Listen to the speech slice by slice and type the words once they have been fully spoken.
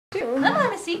Let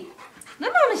Mama see.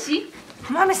 Let Mama see.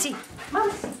 Mama see.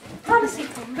 Mama see. Mama see.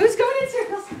 Who's going in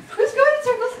circles? Who's going in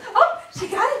circles? Oh, she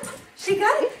got it. She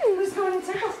got it. Who's going in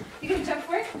circles? You gonna jump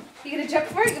for it? You gonna jump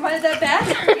for it? You wanted that bad?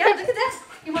 Yeah, look at that.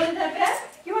 You wanted that bad?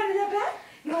 You wanted that bad?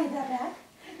 You wanted that bad?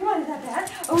 You wanted that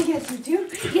bad? Oh, yes, you do.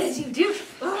 Yes, you do.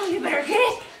 Oh, you better get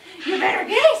it. You better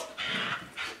get it.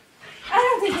 I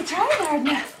don't think you're trying hard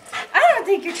enough. I don't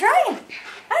think you're trying.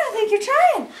 I don't think you're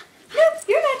trying. Nope,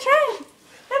 you're not trying.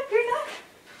 Nope, you're not.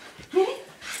 Get it?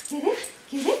 Get it?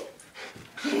 Get it?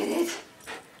 Get it?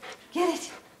 Get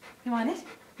it? You want it?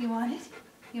 You want it?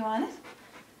 You want it?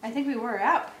 I think we wore her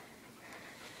out.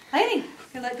 Lightning!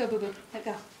 Here, let go, boo-boo. Let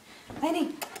go.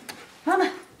 Lightning!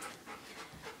 Mama!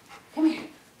 Come here.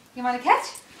 You want to catch?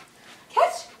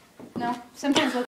 Catch? No. Sometimes